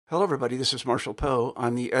Hello, everybody. This is Marshall Poe.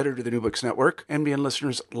 I'm the editor of the New Books Network. NBN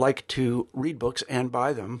listeners like to read books and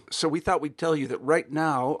buy them. So we thought we'd tell you that right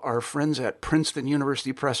now, our friends at Princeton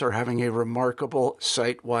University Press are having a remarkable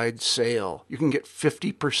site-wide sale. You can get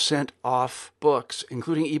 50% off books,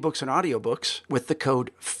 including ebooks and audiobooks, with the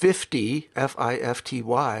code 50,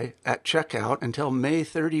 F-I-F-T-Y, at checkout until May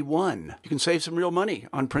 31. You can save some real money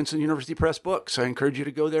on Princeton University Press books. I encourage you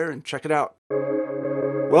to go there and check it out.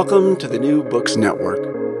 Welcome to the New Books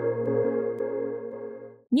Network.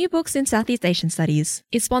 New Books in Southeast Asian Studies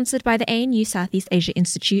is sponsored by the ANU Southeast Asia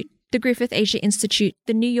Institute, the Griffith Asia Institute,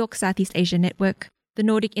 the New York Southeast Asia Network, the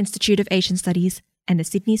Nordic Institute of Asian Studies, and the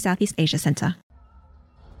Sydney Southeast Asia Centre.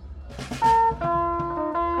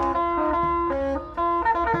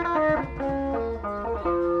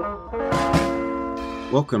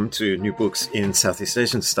 Welcome to New Books in Southeast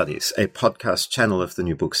Asian Studies, a podcast channel of the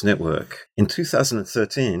New Books Network. In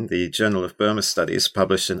 2013, the Journal of Burma Studies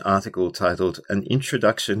published an article titled An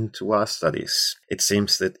Introduction to Wa Studies. It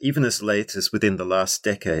seems that even as late as within the last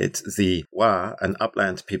decade, the Wa, an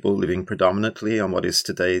upland people living predominantly on what is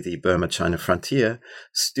today the Burma-China frontier,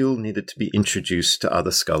 still needed to be introduced to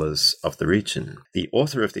other scholars of the region. The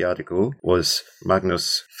author of the article was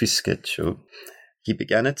Magnus Fiskesjö. He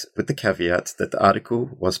began it with the caveat that the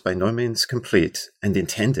article was by no means complete and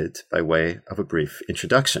intended by way of a brief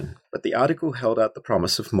introduction. But the article held out the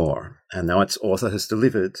promise of more, and now its author has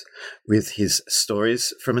delivered with his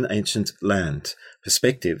Stories from an Ancient Land,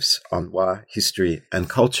 Perspectives on Wa History and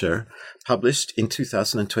Culture, published in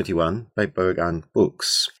 2021 by Berghahn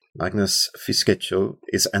Books. Magnus Fiskesjö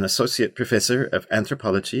is an associate professor of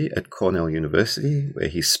anthropology at Cornell University, where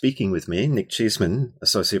he's speaking with me, Nick Cheesman,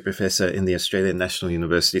 associate professor in the Australian National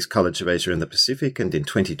University's College of Asia and the Pacific, and in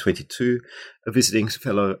 2022, a visiting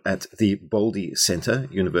fellow at the Baldy Center,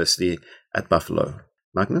 University at Buffalo.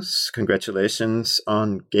 Magnus, congratulations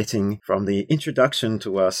on getting from the introduction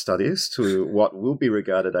to Wa studies to what will be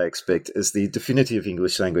regarded, I expect, as the definitive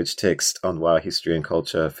English language text on Wa history and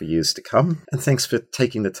culture for years to come. And thanks for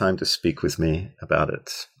taking the time to speak with me about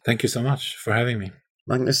it. Thank you so much for having me.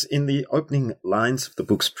 Magnus, in the opening lines of the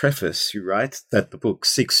book's preface, you write that the book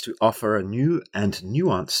seeks to offer a new and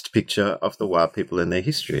nuanced picture of the Wa people and their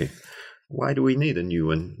history. Why do we need a new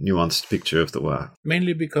and nuanced picture of the Wa?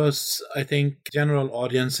 Mainly because I think general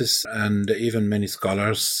audiences and even many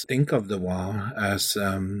scholars think of the Wa as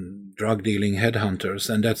drug-dealing headhunters,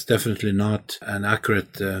 and that's definitely not an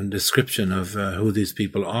accurate description of who these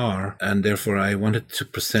people are. And therefore, I wanted to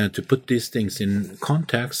put these things in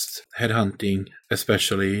context, headhunting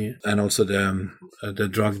especially, and also the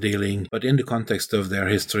drug-dealing, but in the context of their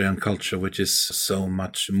history and culture, which is so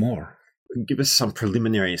much more. Give us some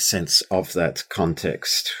preliminary sense of that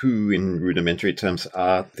context. Who, in rudimentary terms,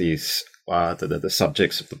 are these Wa that are the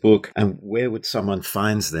subjects of the book, and where would someone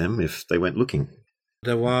find them if they went looking?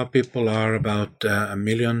 The Wa people are about 1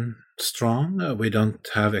 million strong. We don't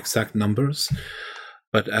have exact numbers,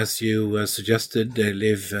 but as you suggested, they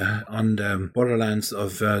live on the borderlands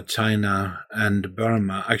of China and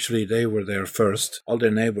Burma. Actually, they were there first. All their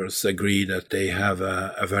neighbors agree that they have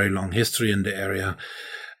a very long history in the area.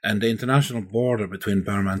 And the international border between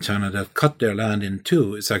Burma and China that cut their land in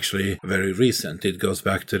two is actually very recent. It goes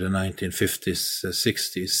back to the 1950s,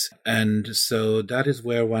 60s. And so that is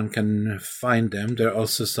where one can find them. There are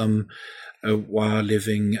also some Wa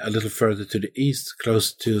living a little further to the east,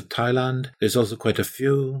 close to Thailand. There's also quite a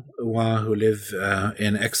few Wa who live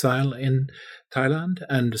in exile in Thailand,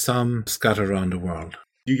 and some scattered around the world.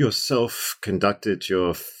 You yourself conducted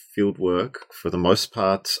your field work, for the most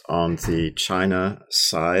part, on the China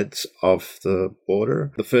side of the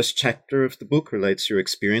border. The first chapter of the book relates your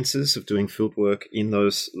experiences of doing field work in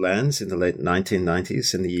those lands in the late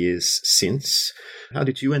 1990s and the years since. How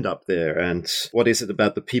did you end up there, and what is it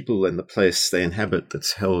about the people and the place they inhabit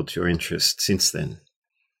that's held your interest since then?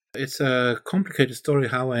 It's a complicated story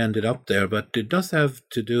how I ended up there, but it does have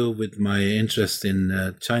to do with my interest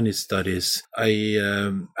in Chinese studies. I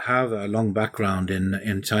have a long background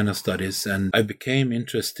in China studies, and I became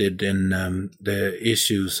interested in the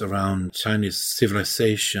issues around Chinese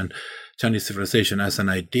civilization as an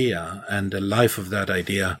idea and the life of that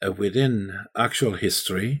idea within actual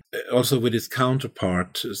history. Also with its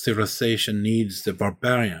counterpart, civilization needs the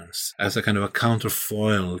barbarians as a kind of a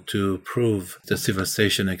counterfoil to prove that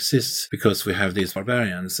civilization exists because we have these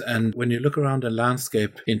barbarians. And when you look around the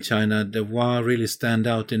landscape in China, the Wa really stand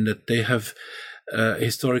out in that they have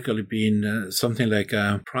historically been something like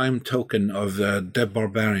a prime token of the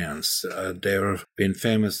barbarians. They've been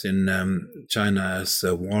famous in China as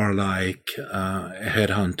warlike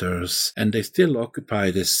headhunters, and they still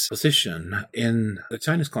occupy this position in the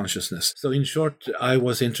Chinese consciousness. So in short, I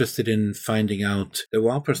was interested in finding out the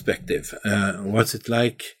Wa perspective. What's it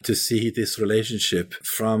like to see this relationship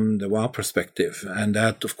from the Wa perspective? And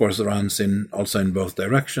that, of course, runs also in both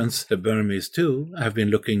directions. The Burmese, too, have been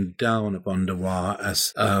looking down upon the Wa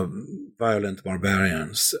as violent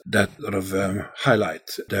barbarians that sort of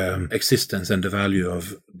highlight the existence and the value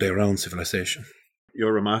of their own civilization.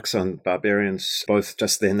 Your remarks on barbarians, both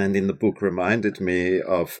just then and in the book, reminded me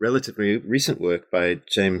of relatively recent work by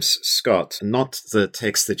James Scott. Not the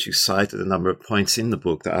text that you cite at a number of points in the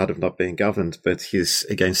book, The Art of Not Being Governed, but his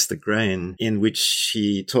Against the Grain, in which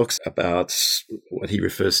he talks about what he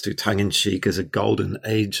refers to tongue-in-cheek as a golden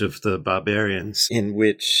age of the barbarians, in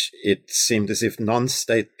which it seemed as if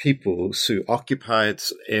non-state peoples who occupied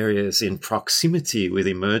areas in proximity with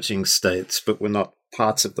emerging states but were not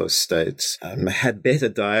parts of those states had better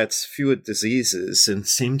diets, fewer diseases, and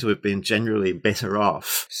seem to have been generally better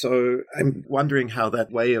off. So I'm wondering how that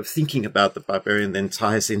way of thinking about the barbarian then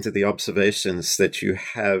ties into the observations that you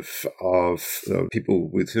have of the people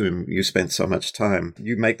with whom you spent so much time.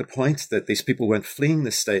 You make the point that these people weren't fleeing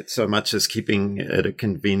the state so much as keeping at a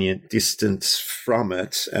convenient distance from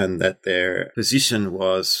it, and that their position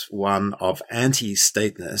was one of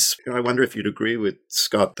anti-stateness. I wonder if you'd agree with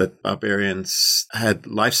Scott that barbarians had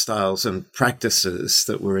lifestyles and practices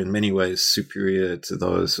that were in many ways superior to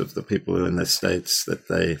those of the people in the states that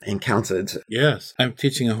they encountered. Yes, I'm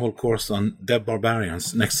teaching a whole course on dead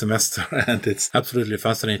barbarians next semester, and it's absolutely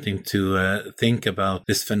fascinating to think about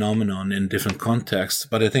this phenomenon in different contexts.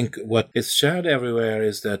 But I think what is shared everywhere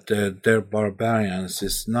is that dead barbarians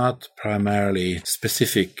is not primarily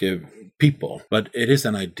specific people, but it is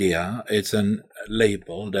an idea, it's an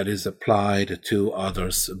label that is applied to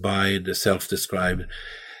others by the self-described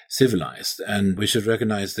civilized. And we should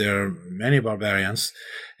recognize there are many barbarians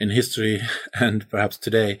in history and perhaps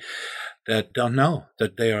today that don't know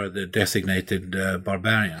that they are the designated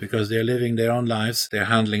barbarian, because they're living their own lives, they're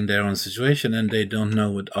handling their own situation, and they don't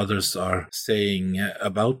know what others are saying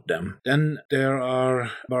about them. Then there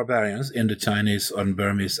are barbarians in the Chinese or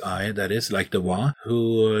Burmese eye, that is, like the Wa,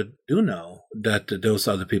 who do know that those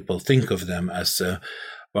other people think of them as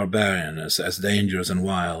barbarian, as dangerous and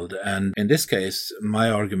wild. And in this case, my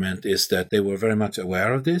argument is that they were very much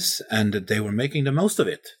aware of this and that they were making the most of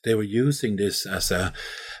it. They were using this as a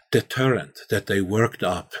deterrent that they worked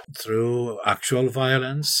up through actual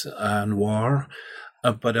violence and war,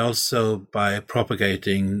 but also by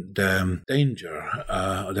propagating the danger,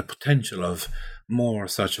 the potential of more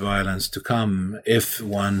such violence to come if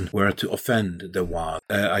one were to offend the Wa.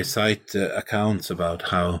 I cite accounts about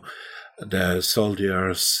how the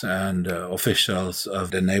soldiers and officials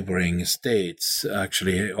of the neighboring states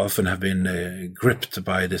actually often have been gripped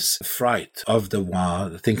by this fright of the Wa,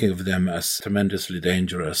 thinking of them as tremendously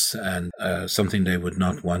dangerous and something they would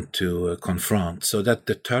not want to confront. So that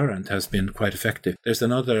deterrent has been quite effective. There's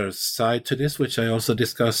another side to this, which I also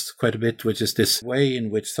discussed quite a bit, which is this way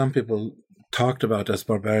in which some people talked about as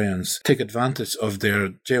barbarians take advantage of their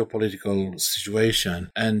geopolitical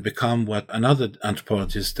situation and become what another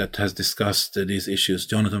anthropologist that has discussed these issues,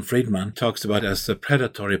 Jonathan Friedman, talks about as the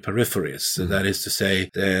predatory peripheries. Mm-hmm. That is to say,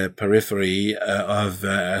 the periphery of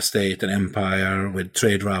a state, an empire with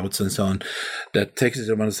trade routes and so on, that takes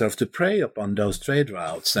it upon itself to prey upon those trade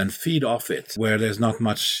routes and feed off it, where there's not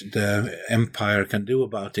much the empire can do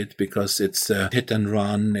about it because it's hit and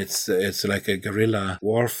run. It's like a guerrilla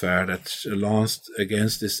warfare that's launched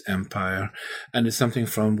against this empire, and it's something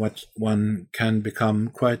from what one can become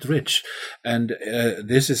quite rich. And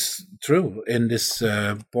this is true in this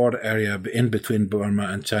border area in between Burma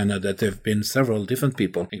and China, that there have been several different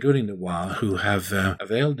people, including the Wa, who have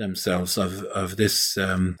availed themselves of this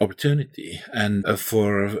opportunity. And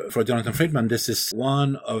for Jonathan Friedman, this is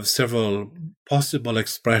one of several possible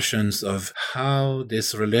expressions of how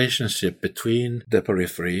this relationship between the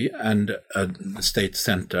periphery and the state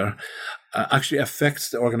center actually affects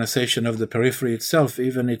the organization of the periphery itself,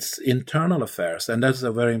 even its internal affairs. And that's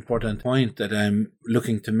a very important point that I'm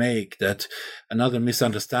looking to make, that another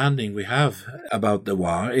misunderstanding we have about the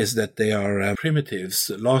Wa is that they are primitives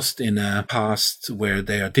lost in a past where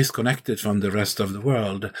they are disconnected from the rest of the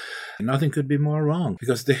world. Nothing could be more wrong,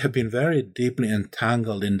 because they have been very deeply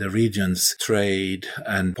entangled in the region's trade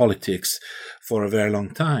and politics for a very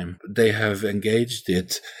long time. They have engaged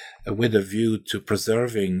it with a view to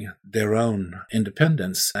preserving their own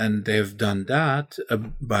independence. And they've done that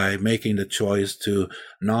by making the choice to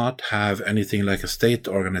not have anything like a state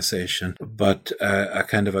organization, but a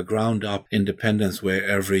kind of a ground-up independence where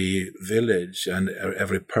every village and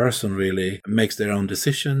every person really makes their own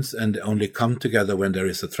decisions and only come together when there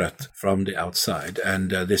is a threat from the outside.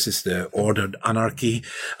 And this is the ordered anarchy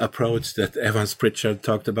approach that Evans Pritchard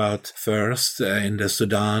talked about first in the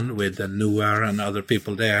Sudan with the Nuer and other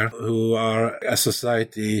people there, who are a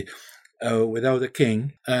society without a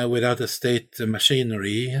king, without a state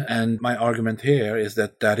machinery. And my argument here is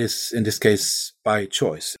that that is, in this case, by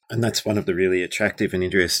choice. And that's one of the really attractive and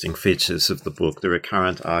interesting features of the book, the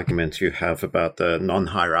recurrent argument you have about the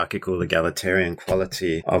non-hierarchical egalitarian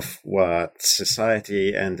quality of what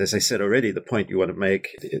society, and as I said already, the point you want to make,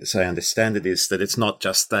 as I understand it, is that it's not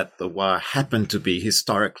just that the Wa happened to be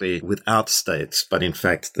historically without states, but in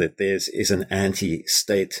fact that there is an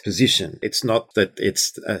anti-state position. It's not that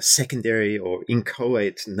it's a secondary or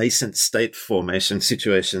inchoate nascent state formation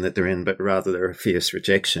situation that they're in, but rather they're a fierce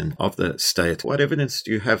rejection of the state. What evidence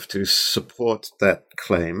do you have to support that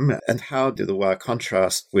claim, and how do the Wa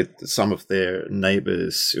contrast with some of their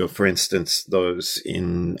neighbors, or for instance, those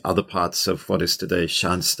in other parts of what is today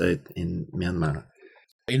Shan State in Myanmar?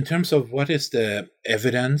 In terms of what is the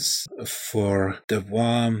evidence for the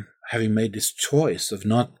Wa having made this choice of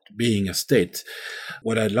not being a state,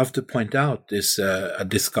 what I'd love to point out is a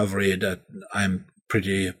discovery that I'm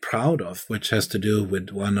pretty proud of, which has to do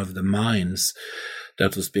with one of the mines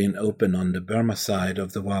that was being opened on the Burma side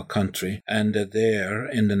of the Wa country. And there,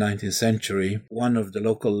 in the 19th century, one of the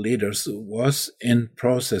local leaders was in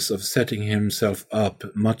process of setting himself up,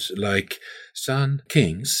 much like Shan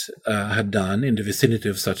kings had done in the vicinity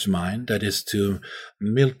of such mine, that is to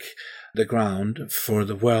milk the ground for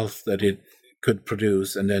the wealth that it could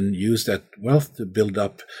produce, and then use that wealth to build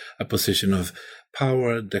up a position of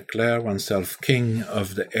power, declare oneself king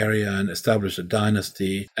of the area and establish a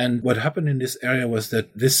dynasty. And what happened in this area was that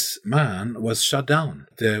this man was shut down.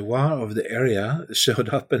 The Wa of the area showed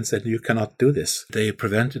up and said, you cannot do this. They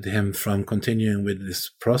prevented him from continuing with this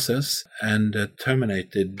process and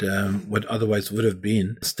terminated what otherwise would have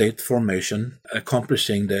been state formation,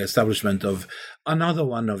 accomplishing the establishment of another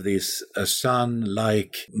one of these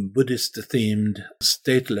Shan-like Buddhist-themed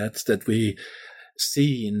statelets that we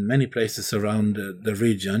see in many places around the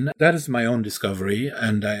region. That is my own discovery,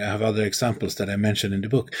 and I have other examples that I mentioned in the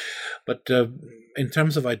book. But in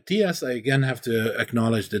terms of ideas, I again have to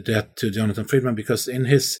acknowledge the debt to Jonathan Friedman, because in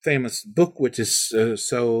his famous book, which is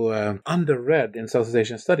so underread in Southeast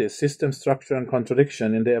Asian Studies, System, Structure, and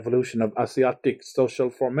Contradiction in the Evolution of Asiatic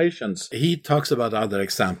Social Formations, he talks about other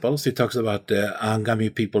examples. He talks about the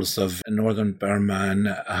Angami peoples of northern Burma and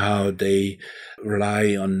how they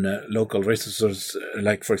rely on local resources,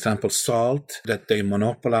 like, for example, salt, that they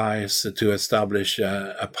monopolize to establish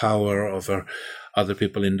a power over other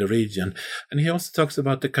people in the region. And he also talks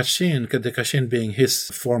about the Kachin being his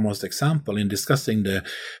foremost example in discussing the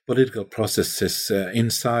political processes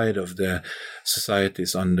inside of the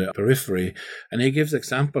societies on the periphery. And he gives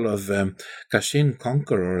example of Kachin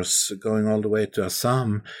conquerors going all the way to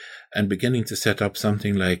Assam and beginning to set up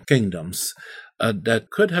something like kingdoms that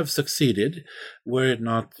could have succeeded were it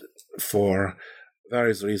not for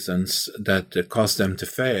various reasons that caused them to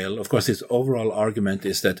fail. Of course, his overall argument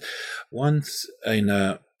is that once in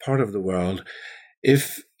a part of the world,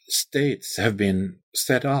 if states have been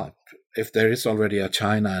set up, if there is already a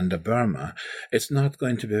China and a Burma, it's not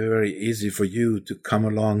going to be very easy for you to come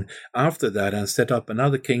along after that and set up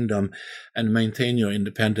another kingdom and maintain your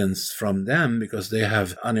independence from them, because they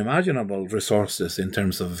have unimaginable resources in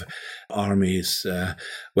terms of armies,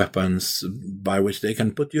 weapons, by which they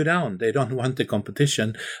can put you down. They don't want the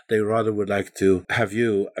competition. They rather would like to have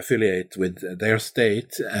you affiliate with their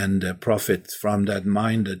state and profit from that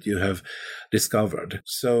mine that you have discovered.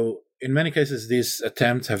 So in many cases, these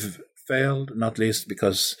attempts have failed, not least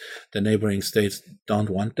because the neighboring states don't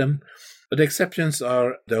want them. But the exceptions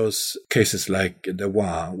are those cases like the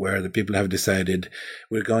Wa, where the people have decided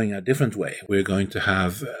we're going a different way. We're going to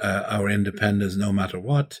have our independence no matter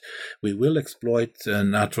what. We will exploit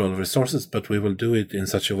natural resources, but we will do it in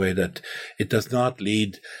such a way that it does not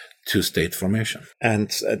lead to state formation.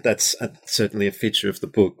 And that's certainly a feature of the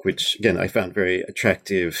book, which, again, I found very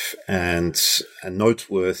attractive and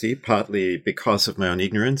noteworthy, partly because of my own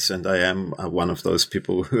ignorance. And I am one of those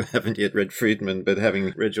people who haven't yet read Friedman, but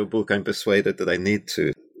having read your book, I'm persuaded that I need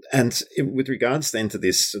to. And with regards then to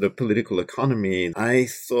this sort of political economy, I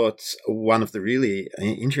thought one of the really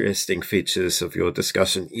interesting features of your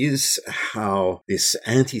discussion is how this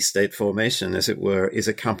anti-state formation, as it were, is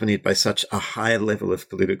accompanied by such a high level of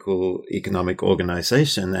political economic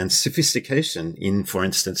organization and sophistication in, for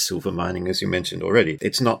instance, silver mining, as you mentioned already.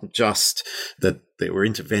 It's not just that there were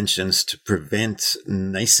interventions to prevent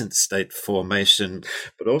nascent state formation,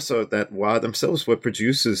 but also that Wa themselves were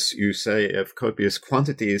producers, you say, of copious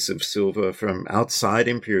quantities of silver from outside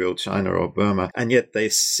Imperial China or Burma, and yet they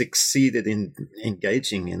succeeded in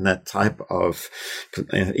engaging in that type of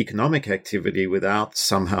economic activity without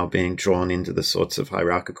somehow being drawn into the sorts of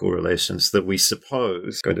hierarchical relations that we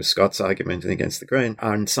suppose, going to Scott's argument and against the grain,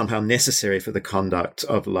 are somehow necessary for the conduct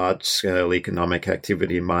of large-scale economic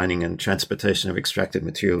activity, mining and transportation of extracted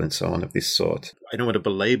material and so on of this sort. I don't want to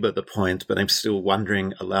belabor the point, but I'm still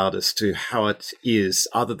wondering aloud as to how it is,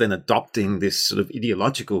 other than adopting this sort of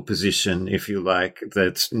ideological position, if you like,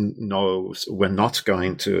 that no, we're not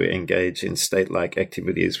going to engage in state-like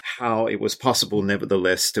activities, how it was possible,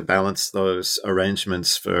 nevertheless, to balance those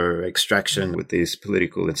arrangements for extraction with these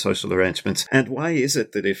political and social arrangements. And why is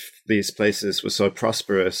it that if these places were so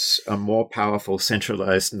prosperous, more powerful,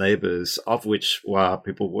 centralized neighbors, of which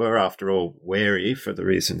people were, after all, wary for the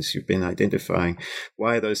reasons you've been identifying,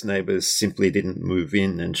 why those neighbors simply didn't move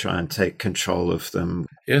in and try and take control of them?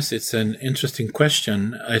 Yes, it's an interesting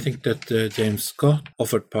question. I think that James Scott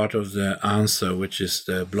offered part of the answer, which is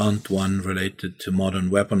the blunt one related to modern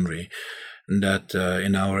weaponry, that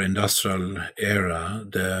in our industrial era,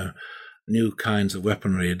 the new kinds of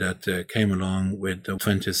weaponry that came along with the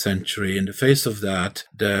 20th century. In the face of that,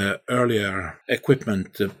 the earlier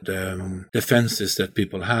equipment, the defenses that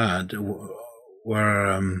people had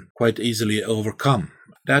were quite easily overcome.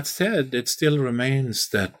 That said, it still remains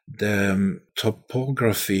that the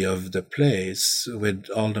topography of the place, with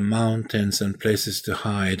all the mountains and places to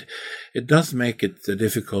hide, it does make it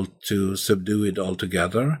difficult to subdue it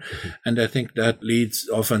altogether. Mm-hmm. And I think that leads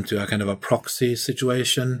often to a kind of a proxy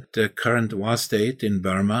situation. The current Wa state in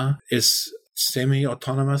Burma is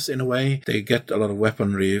semi-autonomous in a way. They get a lot of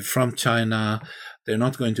weaponry from China. They're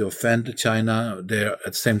not going to offend China. They're at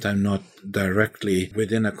the same time not directly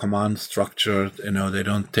within a command structure. They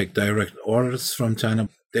don't take direct orders from China.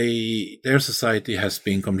 Their society has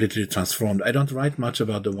been completely transformed. I don't write much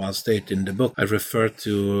about the Wa state in the book. I refer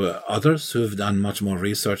to others who have done much more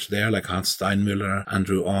research there, like Hans Steinmüller,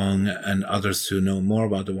 Andrew Ong, and others who know more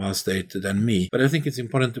about the Wa state than me. But I think it's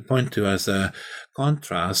important to point to, as a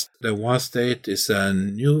contrast, the Wa state is a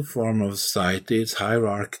new form of society. It's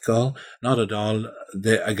hierarchical, not at all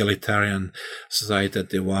the egalitarian society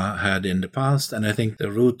that the Wa had in the past. And I think the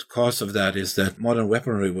root cause of that is that modern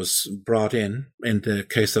weaponry was brought in. In the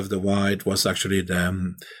case of the Wa, it was actually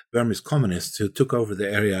the Burmese communists who took over the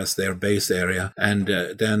area as their base area and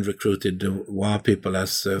then recruited the Wa people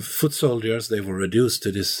as foot soldiers. They were reduced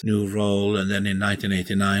to this new role. And then in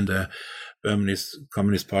 1989, the Burmese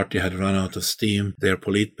Communist Party had run out of steam. Their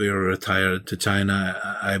Politburo retired to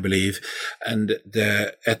China, I believe. And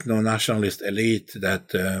the ethno-nationalist elite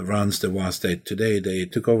that runs the Wa state today, they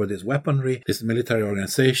took over this weaponry, this military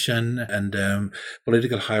organization, and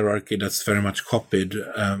political hierarchy that's very much copied,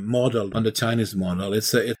 modeled on the Chinese model.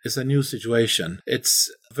 It's a new situation.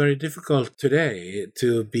 It's very difficult today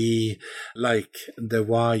to be like the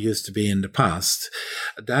Wa used to be in the past.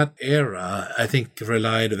 That era, I think,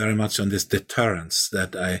 relied very much on this deterrence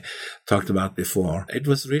that I talked about before. It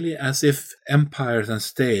was really as if empires and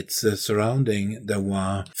states surrounding the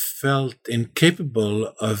Wa felt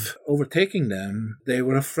incapable of overtaking them. They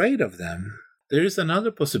were afraid of them. There is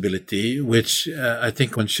another possibility, which I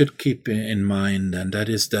think one should keep in mind, and that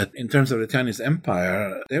is that in terms of the Chinese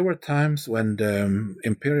Empire, there were times when the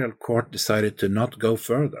imperial court decided to not go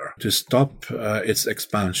further, to stop its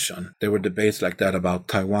expansion. There were debates like that about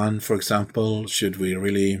Taiwan, for example. Should we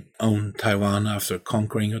really own Taiwan after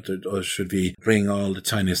conquering it, or should we bring all the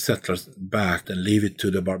Chinese settlers back and leave it to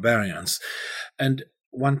the barbarians? And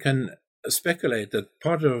one can speculate that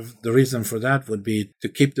part of the reason for that would be to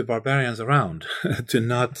keep the barbarians around, to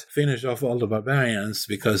not finish off all the barbarians,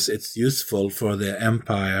 because it's useful for the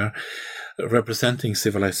empire representing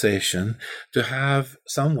civilization to have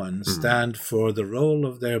someone stand for the role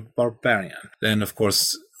of their barbarian. Then, of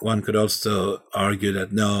course, one could also argue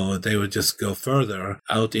that no, they would just go further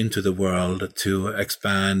out into the world to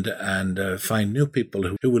expand and find new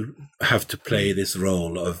people who will have to play this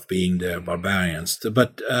role of being the barbarians.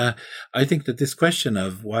 But I think that this question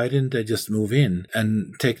of why didn't they just move in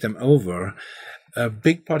and take them over, A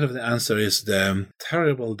big part of the answer is the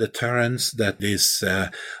terrible deterrence that these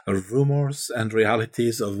rumors and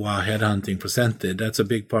realities of Wa headhunting presented. That's a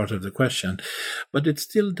big part of the question. But it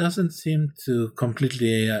still doesn't seem to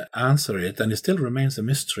completely answer it, and it still remains a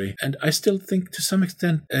mystery. And I still think to some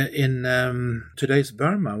extent in today's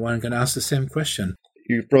Burma, one can ask the same question.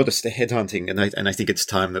 You brought us to headhunting, and I think it's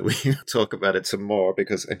time that we talk about it some more,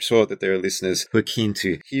 because I'm sure that there are listeners who are keen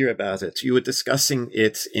to hear about it. You were discussing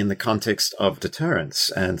it in the context of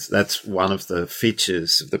deterrence, and that's one of the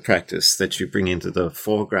features of the practice that you bring into the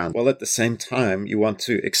foreground. While at the same time, you want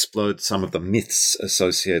to explode some of the myths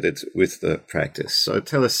associated with the practice. So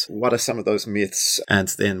tell us, what are some of those myths, and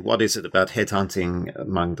then what is it about headhunting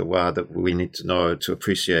among the Wa that we need to know to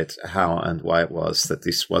appreciate how and why it was that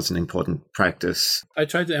this was an important practice? I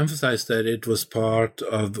try to emphasize that it was part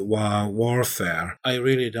of Wa warfare. I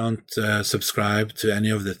really don't subscribe to any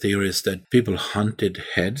of the theories that people hunted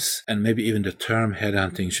heads, and maybe even the term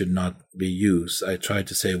headhunting should not be used. I try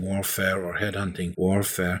to say warfare or headhunting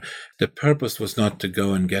warfare. The purpose was not to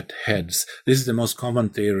go and get heads. This is the most common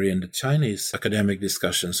theory in the Chinese academic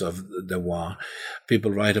discussions of the Wa.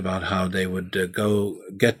 People write about how they would go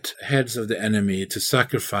get heads of the enemy to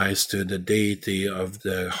sacrifice to the deity of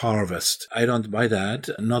the harvest. I don't buy that,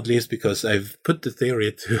 not least because I've put the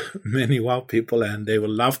theory to many Wa people and they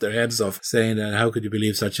will laugh their heads off, saying that how could you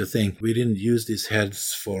believe such a thing? We didn't use these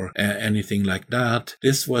heads for anything like that.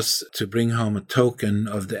 This was to bring home a token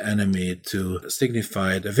of the enemy to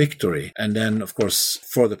signify the victory. And then, of course,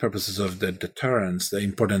 for the purposes of the deterrence, the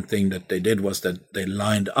important thing that they did was that they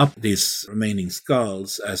lined up these remaining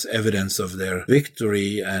skulls as evidence of their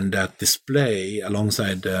victory, and that display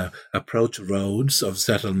alongside the approach roads of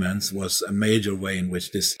settlements was a major way in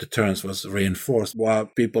which this deterrence was reinforced. While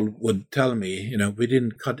people would tell me, we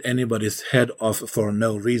didn't cut anybody's head off for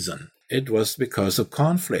no reason. It was because of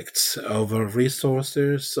conflicts over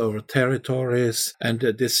resources, over territories, and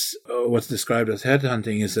this, what's described as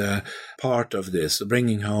headhunting, is a part of this,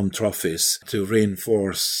 bringing home trophies to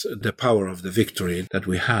reinforce the power of the victory that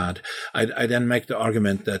we had. I then make the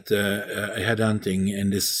argument that headhunting in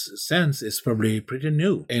this sense is probably pretty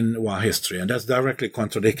new in Wa history, and that's directly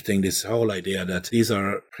contradicting this whole idea that these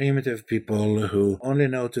are primitive people who only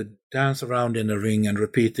know to dance around in the ring and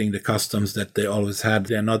repeating the customs that they always had.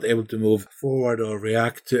 They're not able to move forward or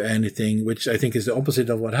react to anything, which I think is the opposite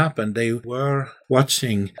of what happened. They were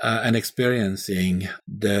watching and experiencing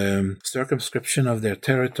the circumscription of their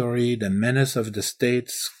territory, the menace of the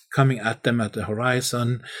states coming at them at the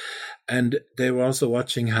horizon. And they were also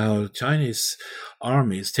watching how Chinese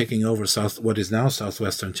armies taking over what is now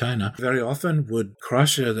southwestern China very often would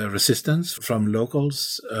crush the resistance from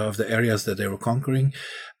locals of the areas that they were conquering,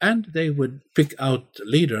 and they would pick out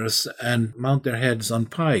leaders and mount their heads on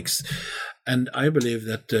pikes. And I believe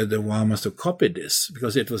that the Wa must have copied this,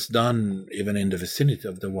 because it was done even in the vicinity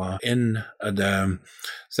of the Wa in the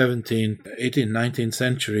 17th, 18th, 19th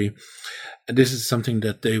century. This is something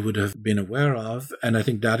that they would have been aware of, and I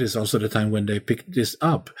think that is also the time when they picked this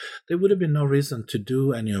up. There would have been no reason to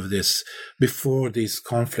do any of this before these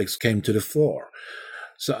conflicts came to the fore.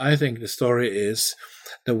 So I think the story is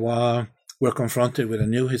the Wa were confronted with a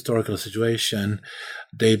new historical situation.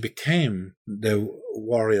 They became the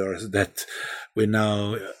warriors that we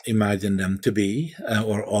now imagine them to be,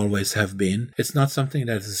 or always have been. It's not something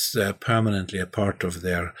that is permanently a part of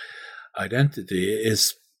their identity.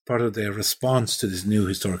 It's part of their response to this new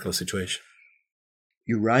historical situation.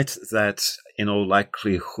 You write that in all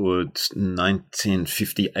likelihood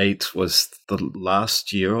 1958 was the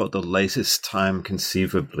last year or the latest time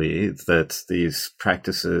conceivably that these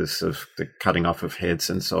practices of the cutting off of heads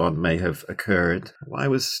and so on may have occurred. Why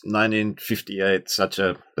was 1958 such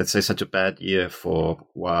a bad year for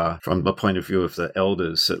Wa, from the point of view of the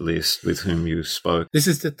elders, at least, with whom you spoke? This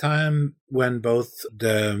is the time when both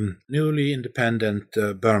the newly independent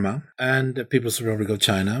Burma and the People's Republic of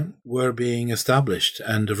China were being established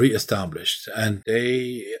and re-established. And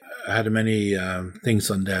they had many things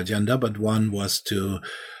on their agenda, but one was to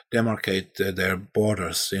demarcate their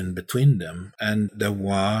borders in between them. And the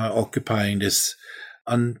Wa occupying this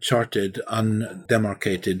uncharted,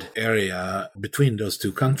 undemarcated area between those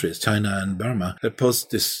two countries, China and Burma, that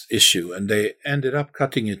posed this issue, and they ended up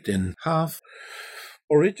cutting it in half.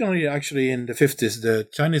 Originally, actually, in the 50s, the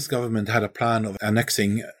Chinese government had a plan of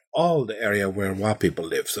annexing all the area where Wa people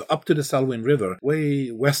live, so up to the Salween River,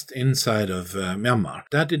 way west inside of Myanmar.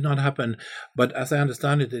 That did not happen, but as I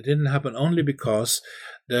understand it, it didn't happen only because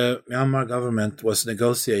the Myanmar government was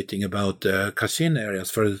negotiating about the Kachin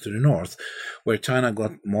areas further to the north, where China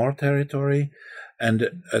got more territory, and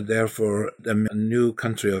therefore the new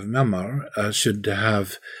country of Myanmar should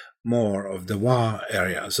have more of the Wa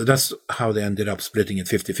area. So that's how they ended up splitting it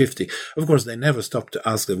 50-50. Of course, they never stopped to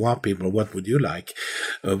ask the Wa people, what would you like?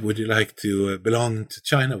 Would you like to belong to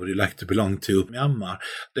China? Would you like to belong to Myanmar?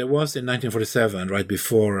 There was in 1947, right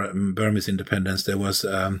before Burmese independence, there was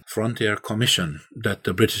a frontier commission that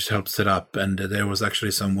the British helped set up, and there was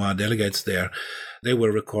actually some Wa delegates there. They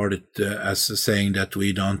were recorded as saying that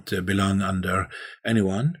we don't belong under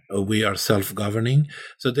anyone. We are self-governing.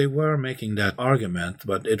 So they were making that argument,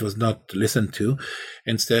 but it was not listened to.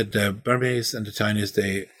 Instead, the Burmese and the Chinese,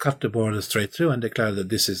 they cut the border straight through and declared that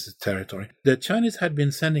this is the territory. The Chinese had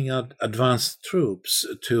been sending out advanced troops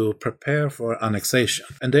to prepare for annexation,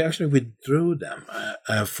 and they actually withdrew them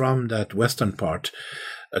from that western part,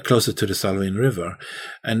 closer to the Salween River.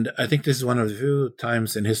 And I think this is one of the few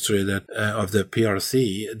times in history that of the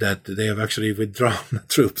PRC that they have actually withdrawn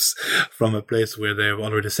troops from a place where they have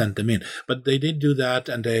already sent them in. But they did do that,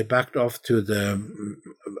 and they backed off to the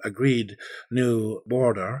agreed new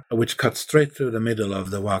border, which cut straight through the middle of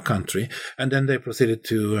the Wa country. And then they proceeded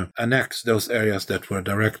to annex those areas that were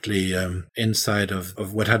directly inside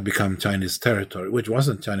of what had become Chinese territory, which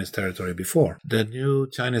wasn't Chinese territory before. The new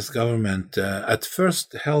Chinese government at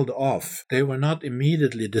first held off. They were not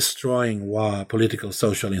immediately destroying Wa political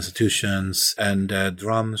social institutions and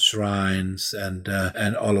drum shrines and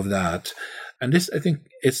all of that. And this, I think,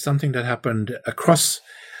 is something that happened across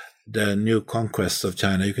the new conquests of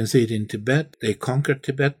China. You can see it in Tibet. They conquered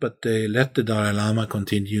Tibet, but they let the Dalai Lama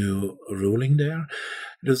continue ruling there.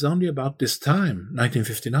 It was only about this time,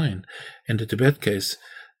 1959, in the Tibet case,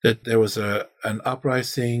 that there was an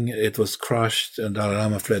uprising, it was crushed, and Dalai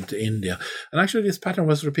Lama fled to India. And actually this pattern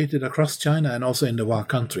was repeated across China and also in the Wa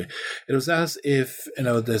country. It was as if,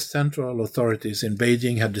 the central authorities in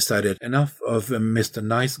Beijing had decided enough of Mr.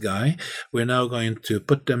 Nice Guy, we're now going to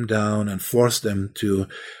put them down and force them to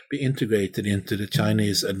be integrated into the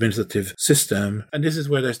Chinese administrative system. And this is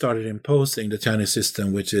where they started imposing the Chinese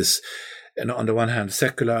system, which is, on the one hand,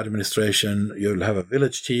 secular administration. You'll have a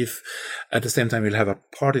village chief. At the same time, you'll have a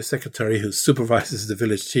party secretary who supervises the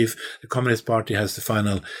village chief. The Communist Party has the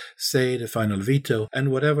final say, the final veto.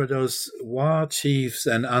 And whatever those Wa chiefs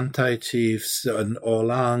and anti-chiefs and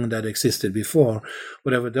Olang that existed before,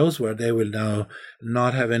 whatever those were, they will now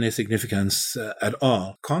not have any significance at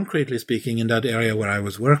all. Concretely speaking, in that area where I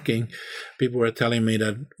was working, people were telling me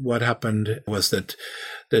that what happened was that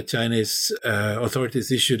the Chinese authorities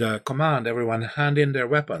issued a command, everyone hand in their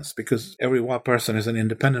weapons, because every Wa person is an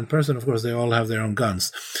independent person. Of course, they all have their own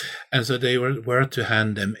guns. And so they were to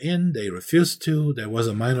hand them in. They refused to. There was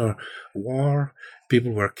a minor war.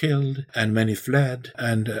 People were killed and many fled.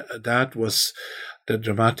 And that was the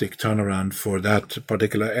dramatic turnaround for that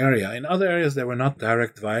particular area. In other areas, there were not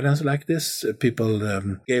direct violence like this. People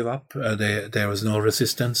gave up. There was no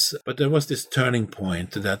resistance. But there was this turning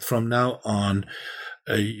point that from now on,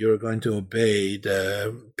 you're going to obey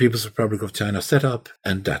the People's Republic of China setup,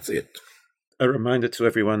 and that's it. A reminder to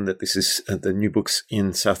everyone that this is the New Books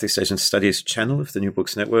in Southeast Asian Studies channel of the New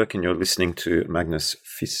Books Network, and you're listening to Magnus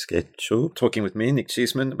Fisketjo talking with me, Nick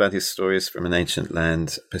Cheeseman, about his stories from an ancient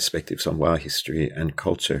land, perspectives on Wa history and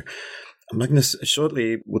culture. Magnus,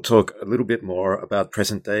 shortly we'll talk a little bit more about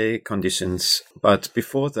present-day conditions, but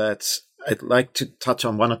before that, I'd like to touch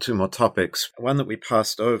on one or two more topics. One that we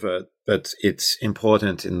passed over, but it's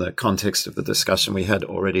important in the context of the discussion we had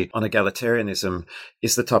already on egalitarianism,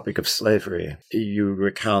 is the topic of slavery. You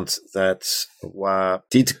recount that Wa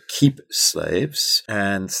did keep slaves,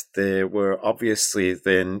 and there were obviously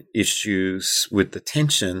then issues with the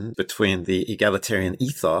tension between the egalitarian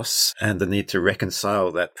ethos and the need to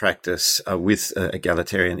reconcile that practice with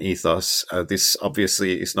egalitarian ethos. This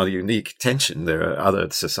obviously is not a unique tension. There are other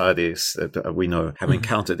societies that we know have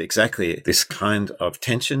encountered exactly this kind of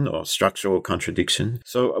tension or structural contradiction.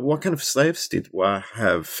 So what kind of slaves did Wa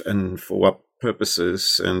have, and for what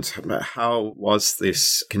purposes, and how was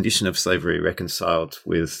this condition of slavery reconciled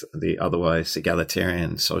with the otherwise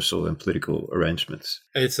egalitarian social and political arrangements?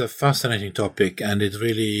 It's a fascinating topic, and it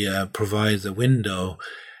really provides a window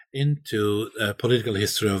into political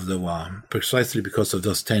history of the Wa, precisely because of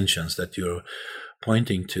those tensions that you're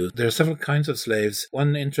pointing to. There are several kinds of slaves.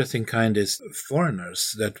 One interesting kind is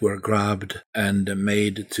foreigners that were grabbed and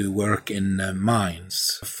made to work in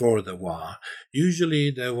mines for the Wa.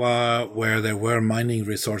 Usually the Wa, where there were mining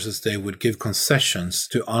resources, they would give concessions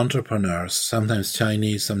to entrepreneurs, sometimes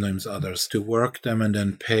Chinese, sometimes others, to work them and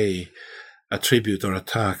then pay a tribute or a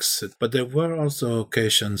tax. But there were also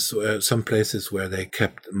occasions, some places where they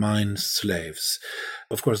kept mine slaves.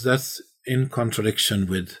 Of course, that's in contradiction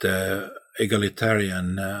with the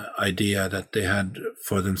egalitarian idea that they had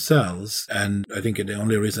for themselves. And I think the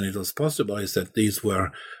only reason it was possible is that these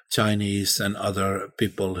were Chinese and other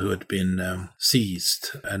people who had been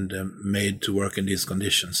seized and made to work in these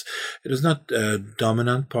conditions. It was not a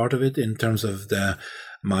dominant part of it in terms of the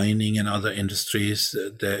mining and other industries.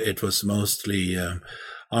 It was mostly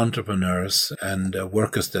entrepreneurs and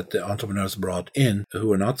workers that the entrepreneurs brought in who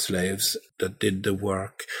were not slaves that did the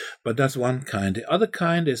work. But that's one kind. The other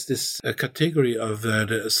kind is this category of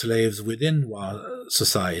the slaves within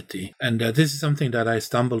society. And this is something that I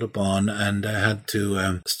stumbled upon and I had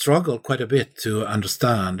to struggle quite a bit to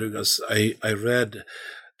understand, because I read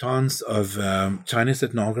tons of Chinese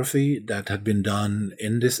ethnography that had been done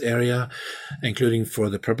in this area, including for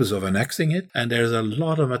the purpose of annexing it. And there's a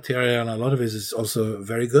lot of material, and a lot of it is also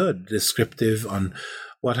very good, descriptive on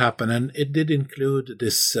what happened. And it did include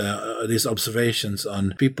these observations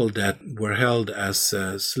on people that were held as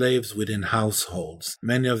slaves within households.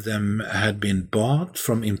 Many of them had been bought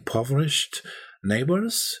from impoverished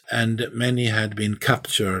neighbors, and many had been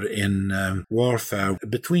captured in warfare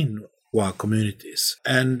between communities.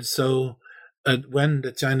 And so when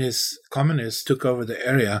the Chinese communists took over the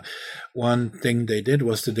area, one thing they did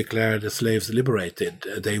was to declare the slaves liberated.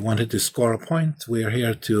 They wanted to score a point. We are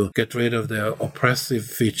here to get rid of the oppressive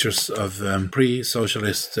features of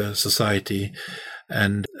pre-socialist society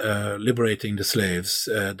and liberating the slaves.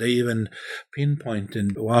 They even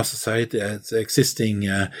pinpointed Wa society as existing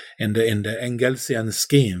in the Engelsian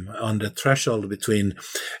scheme on the threshold between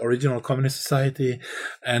original communist society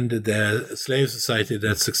and the slave society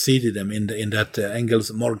that succeeded them in that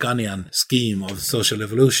Engels-Morganian scheme of social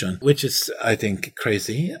evolution, which is, I think,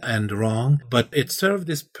 crazy and wrong. But it served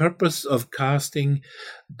this purpose of casting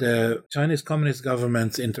the Chinese Communist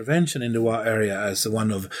government's intervention in the Wa area as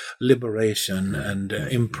one of liberation and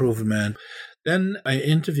improvement. Then I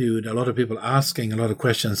interviewed a lot of people asking a lot of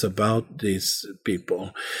questions about these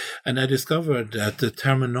people. And I discovered that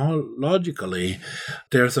terminologically,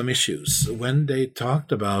 there are some issues. When they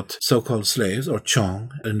talked about so-called slaves, or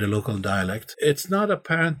chong in the local dialect, it's not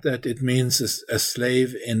apparent that it means a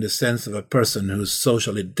slave in the sense of a person who's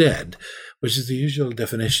socially dead, which is the usual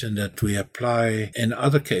definition that we apply in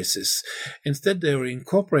other cases. Instead, they were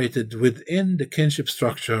incorporated within the kinship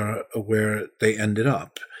structure where they ended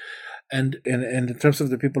up. And in terms of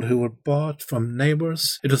the people who were bought from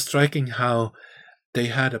neighbors, it was striking how they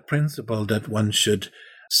had a principle that one should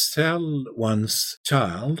sell one's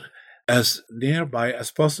child as nearby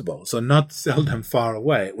as possible. So not sell them far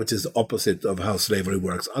away, which is the opposite of how slavery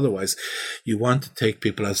works. Otherwise, you want to take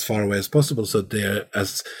people as far away as possible so they're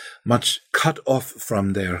as much cut off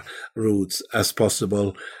from their roots as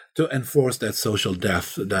possible to enforce that social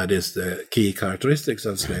death that is the key characteristics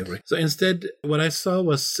of slavery. So instead, what I saw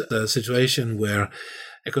was a situation where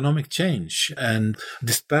economic change and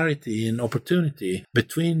disparity in opportunity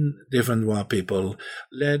between different Wa people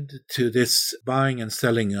led to this buying and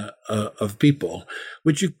selling of people,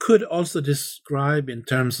 which you could also describe in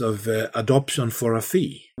terms of adoption for a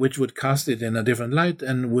fee, which would cast it in a different light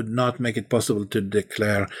and would not make it possible to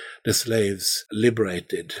declare the slaves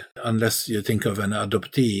liberated, unless you think of an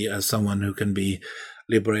adoptee as someone who can be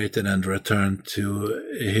liberated and returned to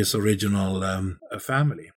his original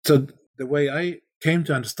family. So the way I came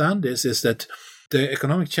to understand this is that the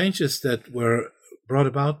economic changes that were brought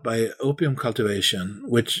about by opium cultivation,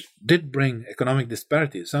 which did bring economic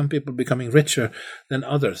disparity, some people becoming richer than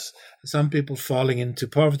others, some people falling into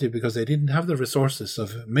poverty because they didn't have the resources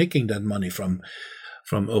of making that money from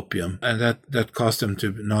opium, and that caused them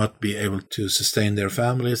to not be able to sustain their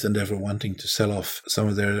families and therefore wanting to sell off some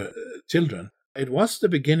of their children. It was the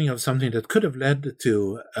beginning of something that could have led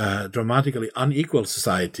to a dramatically unequal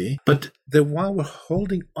society, but the Wa were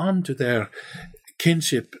holding on to their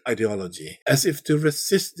kinship ideology as if to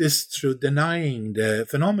resist this through denying the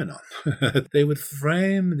phenomenon. They would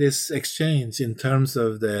frame this exchange in terms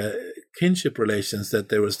of the kinship relations that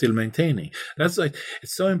they were still maintaining. That's why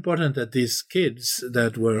it's so important that these kids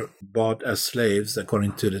that were bought as slaves,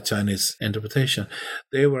 according to the Chinese interpretation,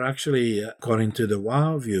 they were actually, according to the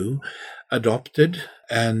Wa view, adopted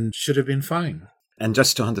and should have been fine. And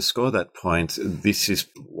just to underscore that point, this is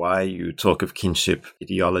why you talk of kinship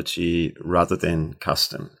ideology rather than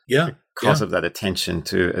custom. Yeah. because of that attention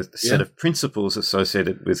to a set of principles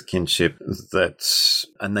associated with kinship that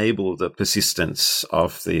enable the persistence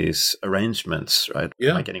of these arrangements, right?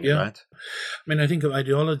 Am I getting it right? I mean, I think of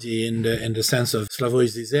ideology in the sense of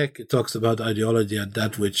Slavoj Zizek. It talks about ideology as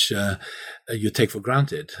that which you take for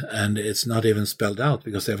granted, and it's not even spelled out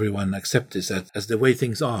because everyone accepts this as the way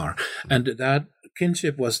things are. And that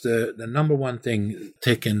kinship was the number one thing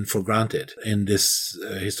taken for granted in this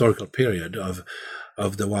historical period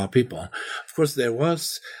of the Wa people. Of course, there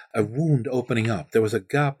was a wound opening up. There was a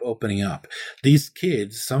gap opening up. These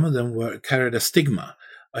kids, some of them carried a stigma.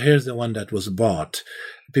 Here's the one that was bought.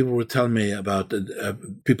 People would tell me about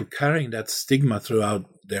people carrying that stigma throughout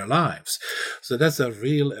their lives. So that's a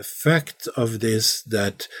real effect of this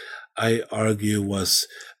that I argue was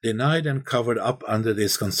denied and covered up under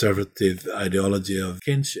this conservative ideology of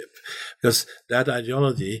kinship. Because that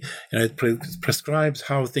ideology, it prescribes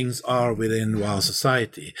how things are within Wa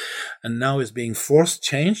society. And now is being forced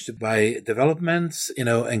changed by developments,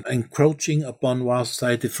 encroaching upon Wa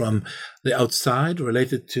society from the outside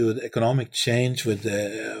related to the economic change with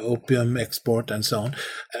the opium export and so on.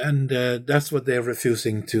 And that's what they're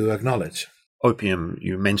refusing to acknowledge. Opium,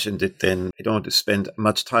 you mentioned it then. I don't want to spend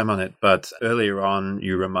much time on it, but earlier on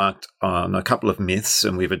you remarked on a couple of myths,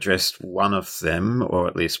 and we've addressed one of them, or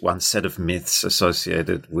at least one set of myths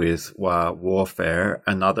associated with Wa warfare.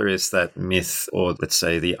 Another is that myth, or let's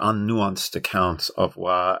say the unnuanced account of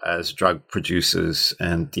Wa as drug producers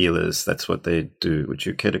and dealers. That's what they do. Would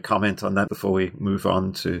you care to comment on that before we move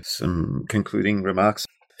on to some concluding remarks?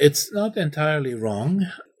 It's not entirely wrong.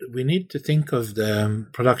 We need to think of the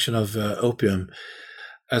production of opium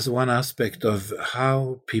as one aspect of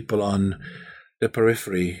how people on the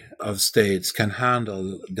periphery of states can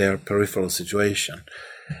handle their peripheral situation.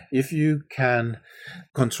 If you can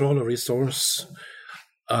control a resource,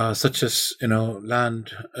 such as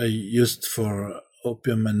land used for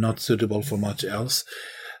opium and not suitable for much else,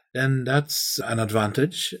 then that's an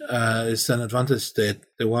advantage. It's an advantage that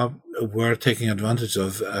the Wa were taking advantage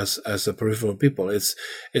of as a peripheral people. It's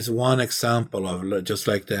one example of, just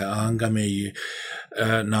like the Angami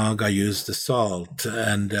Naga used the salt,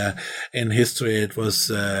 and in history it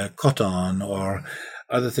was cotton or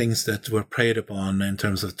other things that were preyed upon in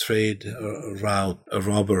terms of trade route,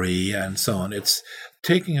 robbery, and so on. It's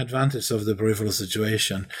taking advantage of the peripheral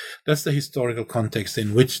situation. That's the historical context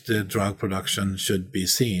in which the drug production should be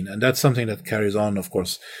seen. And that's something that carries on, of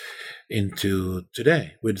course, into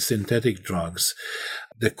today with synthetic drugs.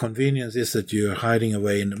 The convenience is that you're hiding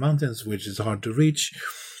away in the mountains, which is hard to reach.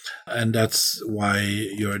 And that's why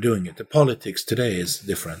you're doing it. The politics today is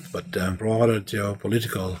different, but the broader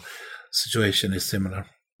geopolitical situation is similar.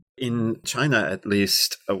 In China, at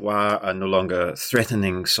least, Wa are no longer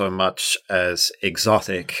threatening so much as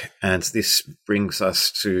exotic. And this brings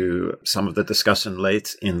us to some of the discussion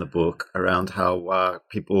late in the book around how Wa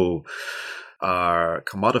people are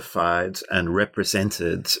commodified and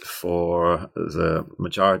represented for the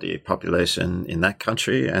majority population in that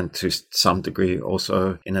country, and to some degree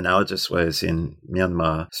also in analogous ways in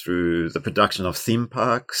Myanmar, through the production of theme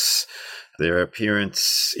parks, their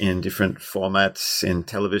appearance in different formats in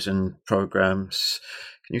television programs.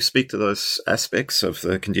 Can you speak to those aspects of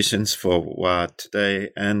the conditions for Wa today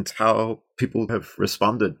and how people have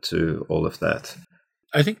responded to all of that?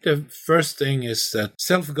 I think the first thing is that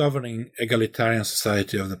self-governing egalitarian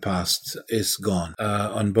society of the past is gone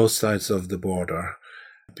on both sides of the border.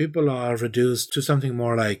 People are reduced to something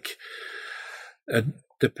more like a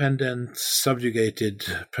dependent, subjugated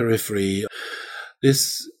periphery.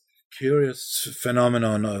 This curious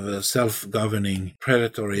phenomenon of a self-governing,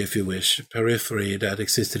 predatory, if you wish, periphery that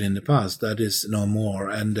existed in the past, that is no more.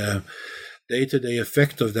 And day-to-day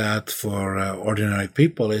effect of that for ordinary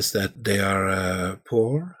people is that they are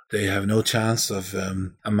poor. They have no chance of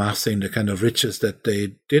amassing the kind of riches that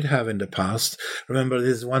they did have in the past. Remember,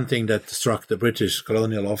 this is one thing that struck the British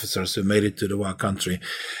colonial officers who made it to the Wa country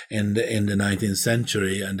in the 19th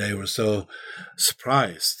century, and they were so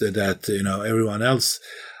surprised that everyone else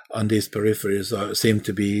on these peripheries seem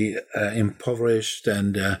to be impoverished,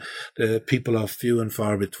 and the people are few and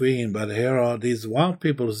far between. But here are these Wa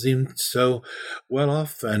people who seem so well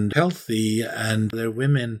off and healthy, and their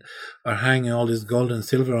women are hanging all this gold and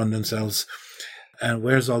silver on themselves. And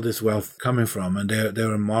where's all this wealth coming from? And they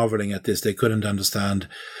were marveling at this. They couldn't understand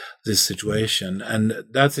this situation. And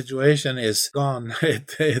that situation is gone.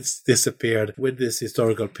 It's disappeared with this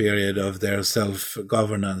historical period of their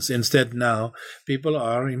self-governance. Instead, now, people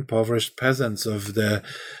are impoverished peasants of the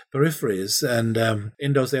peripheries. And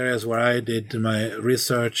in those areas where I did my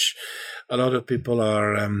research, A lot of people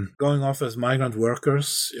are going off as migrant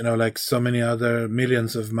workers, like so many other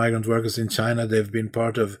millions of migrant workers in China. They've been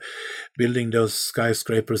part of building those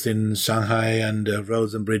skyscrapers in Shanghai and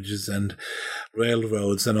roads and bridges and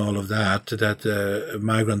railroads and all of that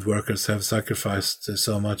migrant workers have sacrificed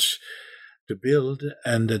so much to build,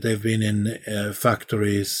 and they've been in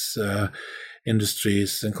factories,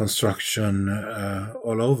 industries and construction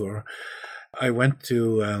all over. I went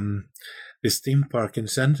to this theme park in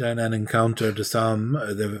Shenzhen and encountered some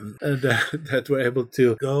that were able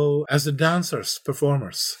to go as the dancers,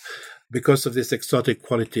 performers, because of this exotic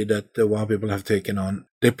quality that the Wa people have taken on.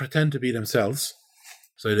 They pretend to be themselves.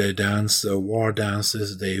 So they dance war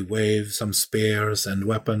dances, they wave some spears and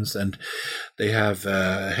weapons, and they have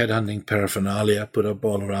headhunting paraphernalia put up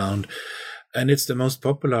all around. And it's the most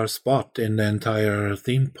popular spot in the entire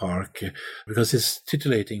theme park because it's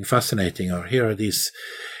titillating, fascinating. Or here are these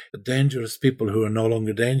dangerous people who are no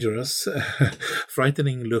longer dangerous,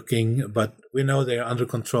 frightening looking, but we know they're under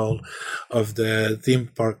control of the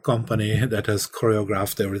theme park company that has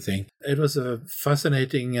choreographed everything. It was a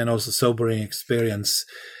fascinating and also sobering experience.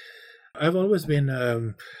 I've always been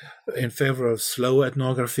in favor of slow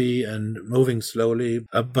ethnography and moving slowly.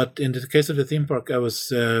 But in the case of the theme park, I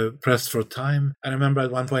was pressed for time. And I remember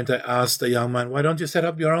at one point I asked a young man, why don't you set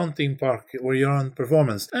up your own theme park or your own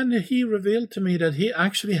performance? And he revealed to me that he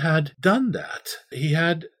actually had done that. He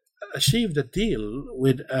had achieved a deal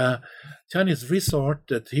with a Chinese resort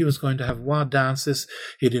that he was going to have Wa dances.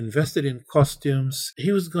 He'd invested in costumes.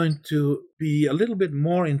 He was going to be a little bit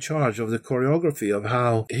more in charge of the choreography of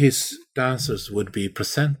how his dancers would be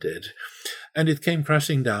presented. And it came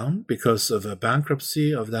crashing down because of a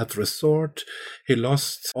bankruptcy of that resort. He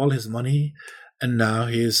lost all his money, and now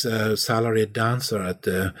he's a salaried dancer at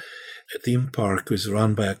the theme park, which is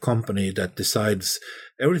run by a company that decides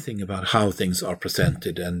everything about how things are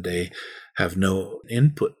presented, and they have no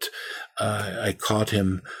input. I caught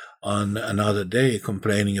him on another day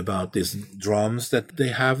complaining about these drums that they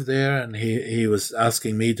have there, and he was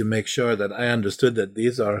asking me to make sure that I understood that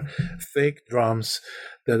these are fake drums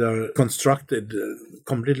that are constructed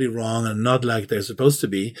completely wrong and not like they're supposed to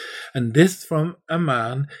be. And this from a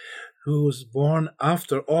man who was born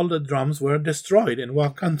after all the drums were destroyed in Wa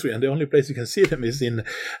country, and the only place you can see them is in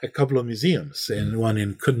a couple of museums, one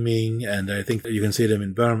in Kunming, and I think you can see them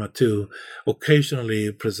in Burma too,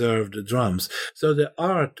 occasionally preserved drums. So the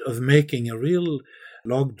art of making a real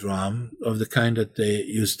log drum of the kind that they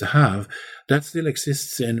used to have, that still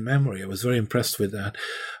exists in memory. I was very impressed with that.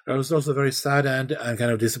 I was also very sad and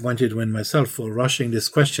kind of disappointed with myself for rushing this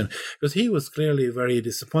question, because he was clearly very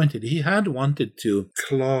disappointed. He had wanted to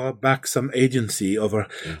claw back some agency over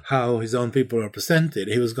how his own people are presented.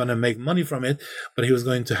 He was going to make money from it, but he was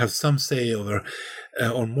going to have some say over,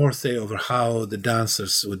 or more say over how the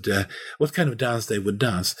dancers would, what kind of dance they would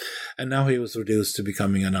dance. And now he was reduced to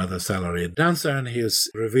becoming another salaried dancer, and he was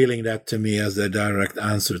revealing that to me as a direct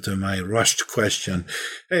answer to my rushed question.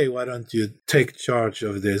 Hey, why don't you take charge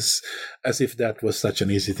of this? As if that was such an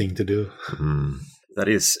easy thing to do. That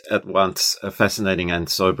is at once a fascinating and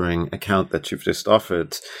sobering account that you've just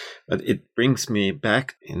offered. But it brings me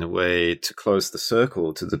back, in a way, to close the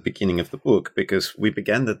circle to the beginning of the book, because we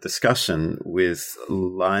began the discussion with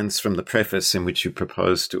lines from the preface in which you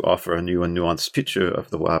proposed to offer a new and nuanced picture of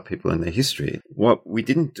the Wa people and their history. What we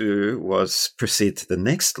didn't do was proceed to the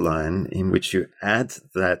next line, in which you add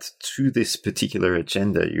that to this particular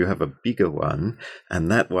agenda, you have a bigger one, and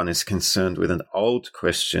that one is concerned with an old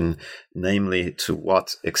question, namely, to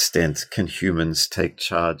what extent can humans take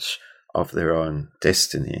charge of their own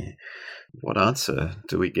destiny? What answer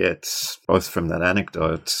do we get, both from that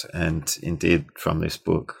anecdote and indeed from this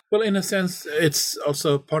book? Well, in a sense, it's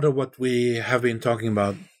also part of what we have been talking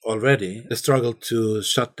about already, the struggle to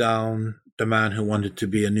shut down the man who wanted to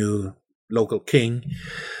be a new local king,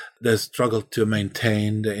 the struggle to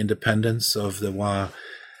maintain the independence of the Wa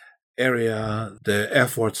area, the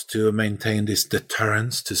efforts to maintain this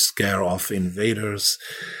deterrence, to scare off invaders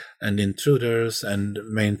and intruders, and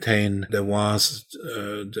maintain the Wa's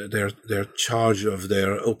their charge of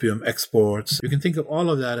their opium exports. You can think of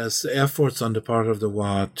all of that as efforts on the part of the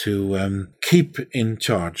Wa to keep in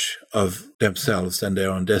charge of themselves and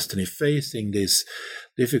their own destiny, facing these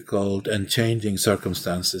difficult and changing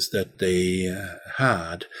circumstances that they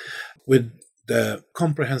had, with the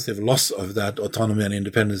comprehensive loss of that autonomy and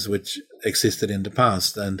independence which existed in the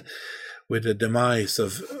past, and with the demise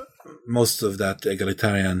of most of that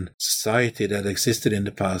egalitarian society that existed in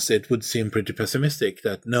the past, it would seem pretty pessimistic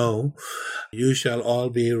that no, you shall all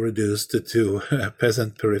be reduced to a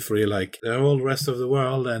peasant periphery like the whole rest of the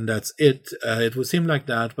world, and that's it. It would seem like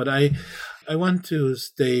that, but I I want to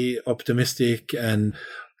stay optimistic and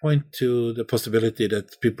point to the possibility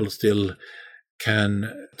that people still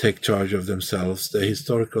can take charge of themselves. The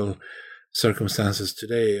historical circumstances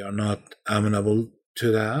today are not amenable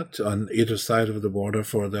to that on either side of the border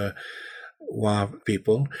for the Wa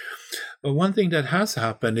people. But one thing that has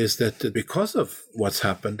happened is that because of what's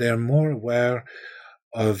happened, they are more aware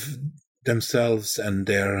of themselves and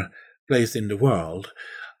their place in the world.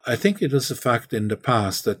 I think it was a fact in the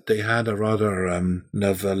past that they had a rather a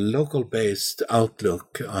local-based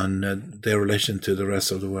outlook on their relation to the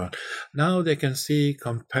rest of the world. Now they can see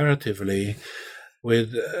comparatively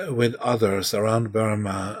with others around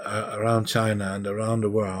Burma, around China, and around the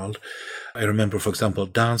world. I remember, for example,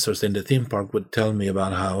 dancers in the theme park would tell me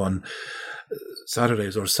about how on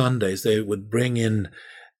Saturdays or Sundays they would bring in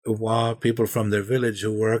Wa people from their village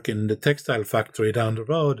who work in the textile factory down the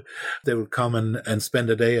road. They would come and spend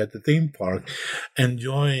a day at the theme park,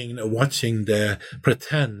 enjoying watching the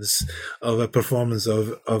pretense of a performance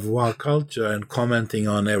of Wa culture and commenting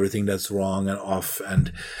on everything that's wrong and off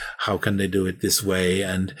and how can they do it this way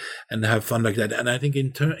and have fun like that. And I think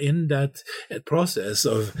in that process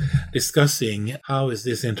of discussing how is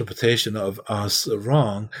this interpretation of us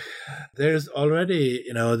wrong, there's already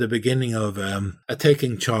the beginning of a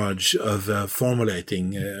taking charge of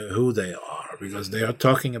formulating who they are, because they are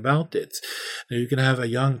talking about it. You can have a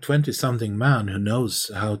young 20-something man who knows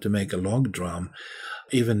how to make a log drum,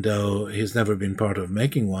 even though he's never been part of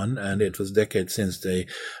making one, and it was decades since they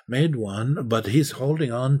made one, but he's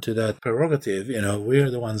holding on to that prerogative. We're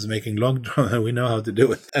the ones making log drum, and we know how to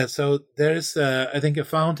do it. And so there's, I think, a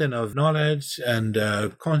fountain of knowledge and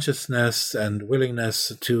consciousness and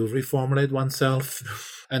willingness to reformulate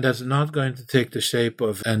oneself. And that's not going to take the shape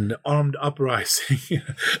of an armed uprising,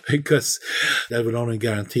 because that will only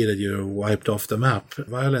guarantee that you're wiped off the map.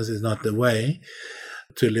 Violence is not the way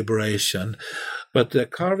to liberation, but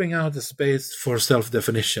carving out a space for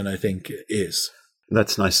self-definition, I think, is.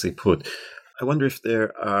 That's nicely put. I wonder if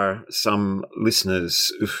there are some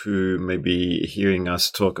listeners who may be hearing us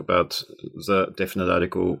talk about the definite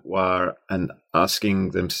article Wa and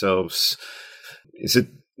asking themselves, is it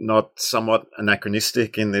not somewhat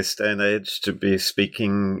anachronistic in this day and age to be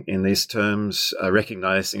speaking in these terms,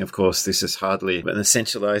 recognizing, of course, this is hardly an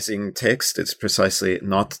essentializing text. It's precisely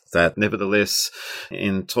not that. Nevertheless,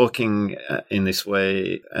 in talking in this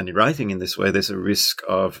way and in writing in this way, there's a risk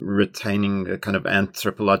of retaining a kind of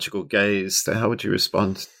anthropological gaze. How would you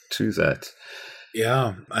respond to that?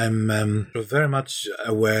 Yeah, I'm very much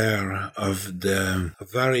aware of the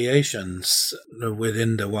variations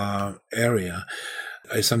within the Wa area.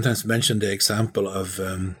 I sometimes mention the example of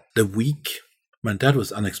the week. Man, that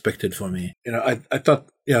was unexpected for me. I thought,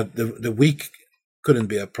 the week couldn't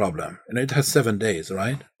be a problem. It has 7 days,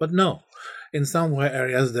 right? But no. In some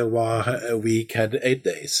areas, the week had 8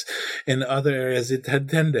 days. In other areas, it had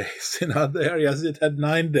 10 days. In other areas, it had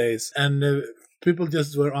 9 days. And people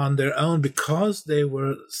just were on their own because they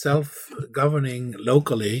were self-governing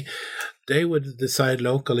locally. They would decide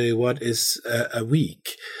locally what is a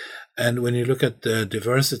week. And when you look at the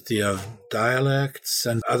diversity of dialects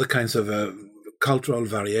and other kinds of cultural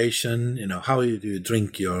variation, how do you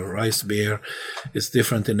drink your rice beer is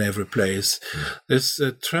different in every place. There's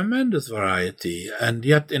a tremendous variety. And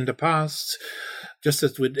yet in the past, just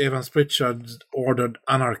as with Evans Pritchard ordered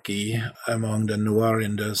anarchy among the Nuer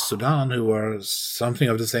in the Sudan, who were something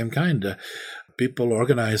of the same kind, people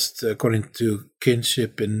organized according to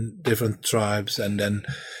kinship in different tribes and then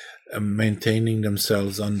maintaining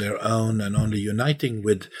themselves on their own and only uniting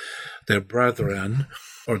with their brethren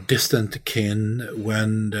or distant kin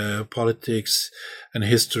when the politics and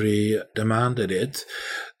history demanded it.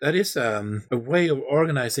 That is a way of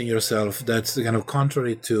organizing yourself that's kind of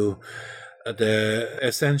contrary to the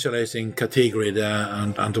essentializing category, the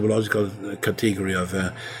anthropological category of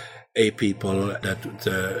a people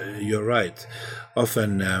that, you're right,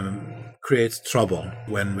 often creates trouble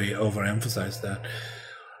when we overemphasize that.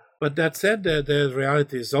 But that said, the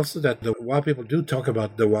reality is also that the Wa people do talk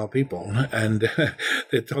about the Wa people, and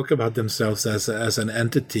they talk about themselves as an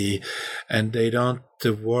entity, and they don't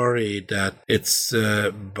worry that its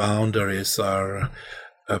boundaries are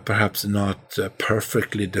perhaps not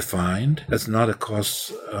perfectly defined. That's not a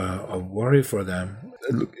cause of worry for them.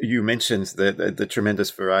 Look, you mentioned the tremendous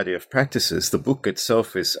variety of practices. The book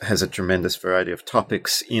itself has a tremendous variety of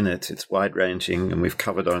topics in it. It's wide-ranging, and we've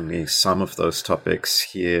covered only some of those topics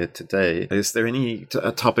here today. Is there any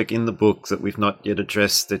topic in the book that we've not yet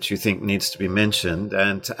addressed that you think needs to be mentioned?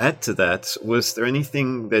 And to add to that, was there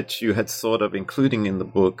anything that you had thought of including in the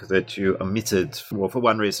book that you omitted for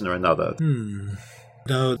one reason or another?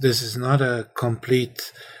 No, this is not a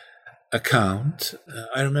complete account.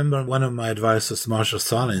 I remember one of my advisors, Marshall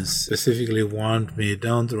Salins, specifically warned me,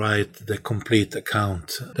 don't write the complete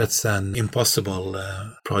account. That's an impossible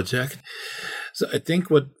project. So I think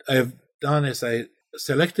what I've done is I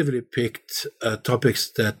selectively picked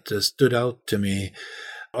topics that stood out to me,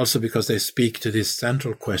 also because they speak to these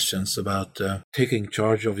central questions about taking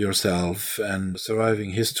charge of yourself and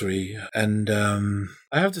surviving history. And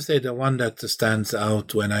I have to say the one that stands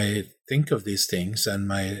out when I think of these things and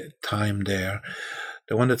my time there,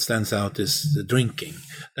 the one that stands out is the drinking.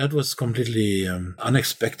 That was completely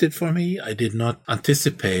unexpected for me. I did not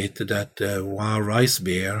anticipate that Wa rice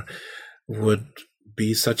beer would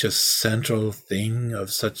be such a central thing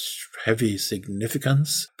of such heavy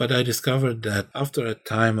significance. But I discovered that after a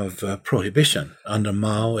time of prohibition under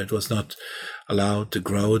Mao, it was not allowed to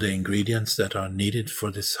grow the ingredients that are needed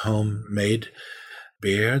for this homemade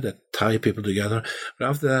beer that tie people together. But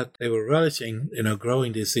after that, they were relishing,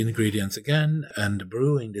 growing these ingredients again and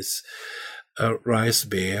brewing this rice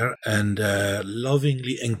beer and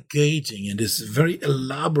lovingly engaging in these very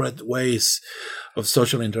elaborate ways of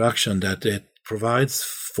social interaction that it provides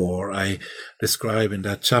for. I describe in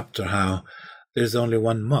that chapter how there's only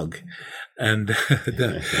one mug, and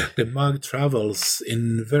the mug travels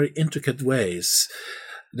in very intricate ways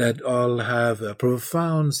that all have a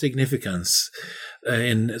profound significance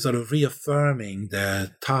in sort of reaffirming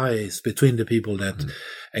the ties between the people that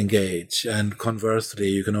engage. And conversely,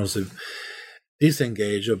 you can also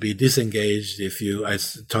disengage or be disengaged I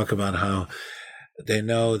talk about how they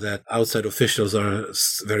know that outside officials are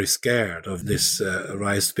very scared of this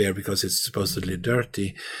rice beer because it's supposedly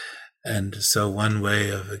dirty. And so one way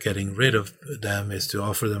of getting rid of them is to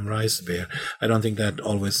offer them rice beer. I don't think that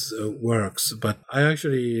always works, but I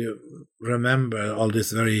actually remember all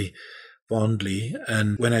this very fondly.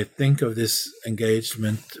 And when I think of this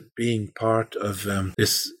engagement being part of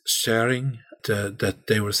this sharing that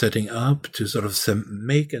they were setting up to sort of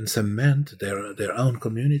make and cement their own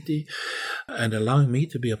community and allowing me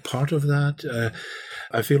to be a part of that,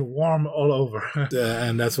 I feel warm all over.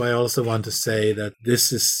 And that's why I also want to say that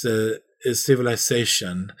this is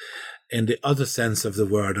civilization in the other sense of the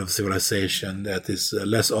word of civilization that is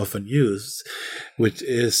less often used, which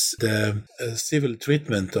is the civil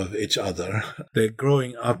treatment of each other. They're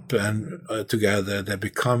growing up and together, they're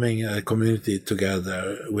becoming a community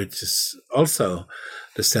together, which is also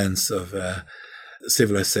the sense of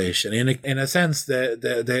civilization. In a sense,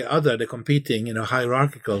 the competing in a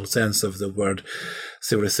hierarchical sense of the word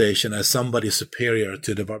civilization as somebody superior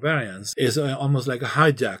to the barbarians is almost like a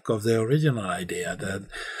hijack of the original idea that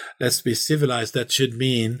let's be civilized. That should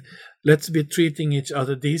mean let's be treating each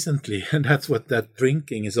other decently. And that's what that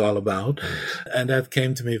drinking is all about. And that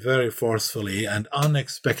came to me very forcefully and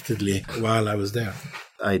unexpectedly while I was there.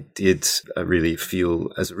 I did really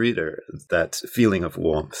feel, as a reader, that feeling of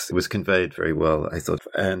warmth. It was conveyed very well, I thought.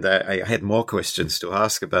 And I had more questions to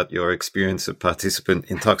ask about your experience of participant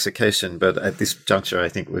intoxication, but at this juncture, I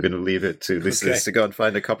think we're going to leave it to listeners to go and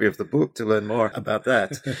find a copy of the book to learn more about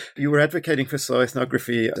that. You were advocating for slow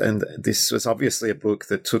ethnography, and this was obviously a book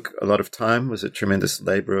that took a lot of time, was a tremendous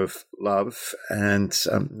labor of love. And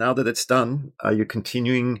now that it's done, are you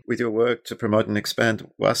continuing with your work to promote and expand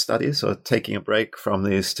Wa studies, or taking a break from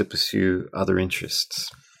this to pursue other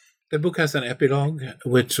interests? The book has an epilogue,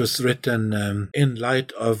 which was written in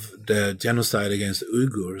light of the genocide against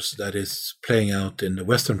Uyghurs that is playing out in the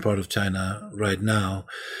western part of China right now,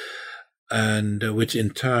 and which in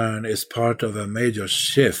turn is part of a major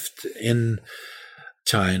shift in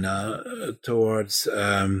China towards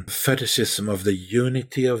fetishism of the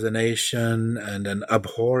unity of the nation and an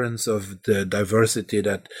abhorrence of the diversity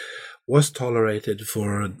that was tolerated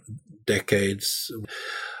for decades.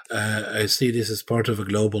 I see this as part of a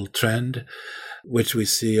global trend, which we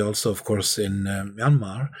see also, of course, in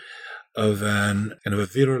Myanmar, of an kind of a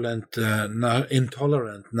virulent,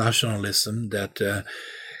 intolerant nationalism that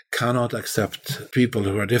cannot accept people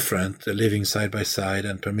who are different, living side by side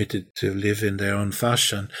and permitted to live in their own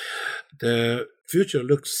fashion. The future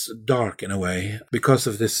looks dark in a way because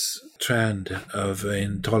of this trend of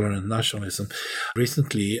intolerant nationalism.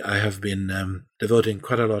 Recently, I have been devoting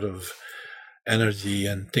quite a lot of energy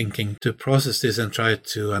and thinking to process this and try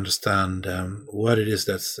to understand what it is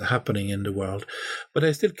that's happening in the world. But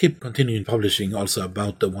I still keep continuing publishing also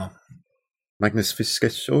about the Wa. Magnus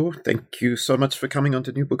Fiskesjö, thank you so much for coming on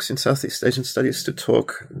to New Books in Southeast Asian Studies to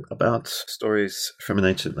talk about stories from an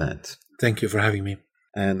ancient land. Thank you for having me.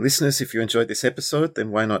 And listeners, if you enjoyed this episode,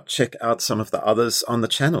 then why not check out some of the others on the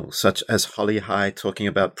channel, such as Holly High talking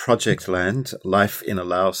about Project Land, life in a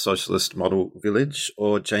Lao socialist model village,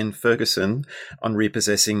 or Jane Ferguson on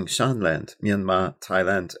repossessing Shanland, Myanmar,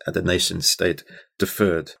 Thailand, and a nation state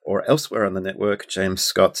deferred. Or elsewhere on the network, James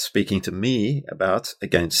Scott speaking to me about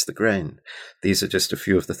Against the Grain. These are just a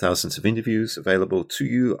few of the thousands of interviews available to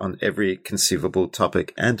you on every conceivable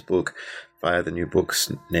topic and book via the New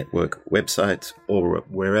Books Network website or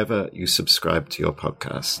wherever you subscribe to your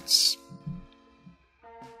podcasts.